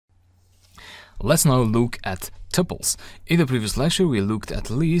Let's now look at tuples. In the previous lecture we looked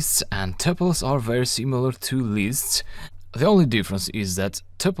at lists, and tuples are very similar to lists. The only difference is that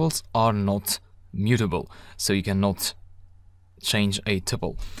tuples are not mutable, so you cannot change a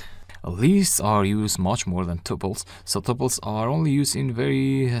tuple. Lists are used much more than tuples, so tuples are only used in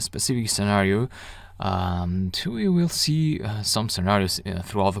very specific scenario. We will see some scenarios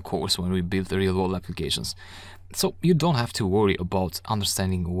throughout the course when we build the real-world applications. So you don't have to worry about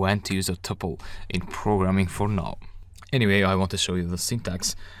understanding when to use a tuple in programming for now. Anyway, I want to show you the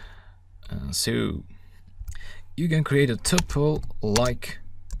syntax. So you can create a tuple like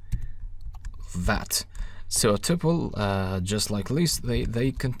that. So a tuple, just like lists, they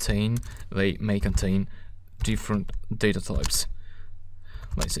may contain different data types.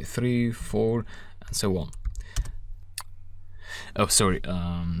 Let's say 3, 4, and so on. Oh, sorry,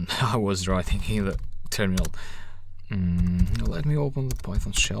 I was writing in the terminal. Let me open the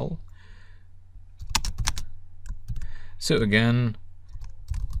Python shell. So again,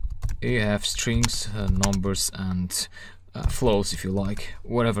 you have strings, numbers, and floats, if you like.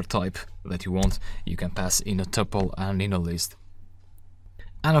 Whatever type that you want, you can pass in a tuple and in a list.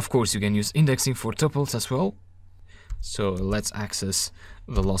 And of course, you can use indexing for tuples as well. So let's access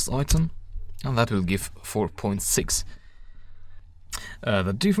the last item, and that will give 4.6.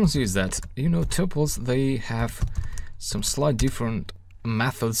 The difference is that, tuples, they have some slight different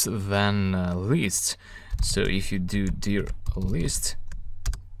methods than lists. So if you do dir list,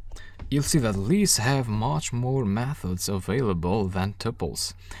 you'll see that lists have much more methods available than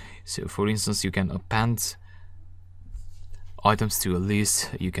tuples. So for instance, you can append items to a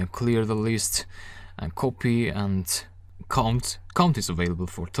list, you can clear the list, and copy and count. Count is available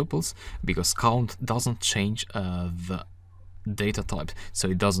for tuples because count doesn't change the data type, so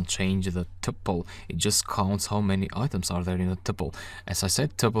it doesn't change the tuple, it just counts how many items are there in a tuple. As I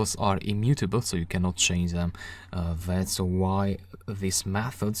said, tuples are immutable, so you cannot change them. That's why these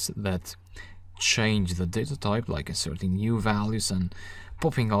methods that change the data type, like inserting new values and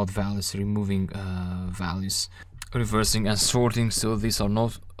popping out values, removing values, reversing and sorting, so these are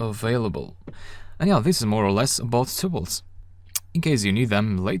not available. And yeah, this is more or less about tuples. In case you need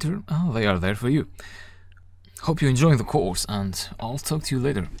them later, they are there for you. Hope you're enjoying the course, and I'll talk to you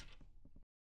later.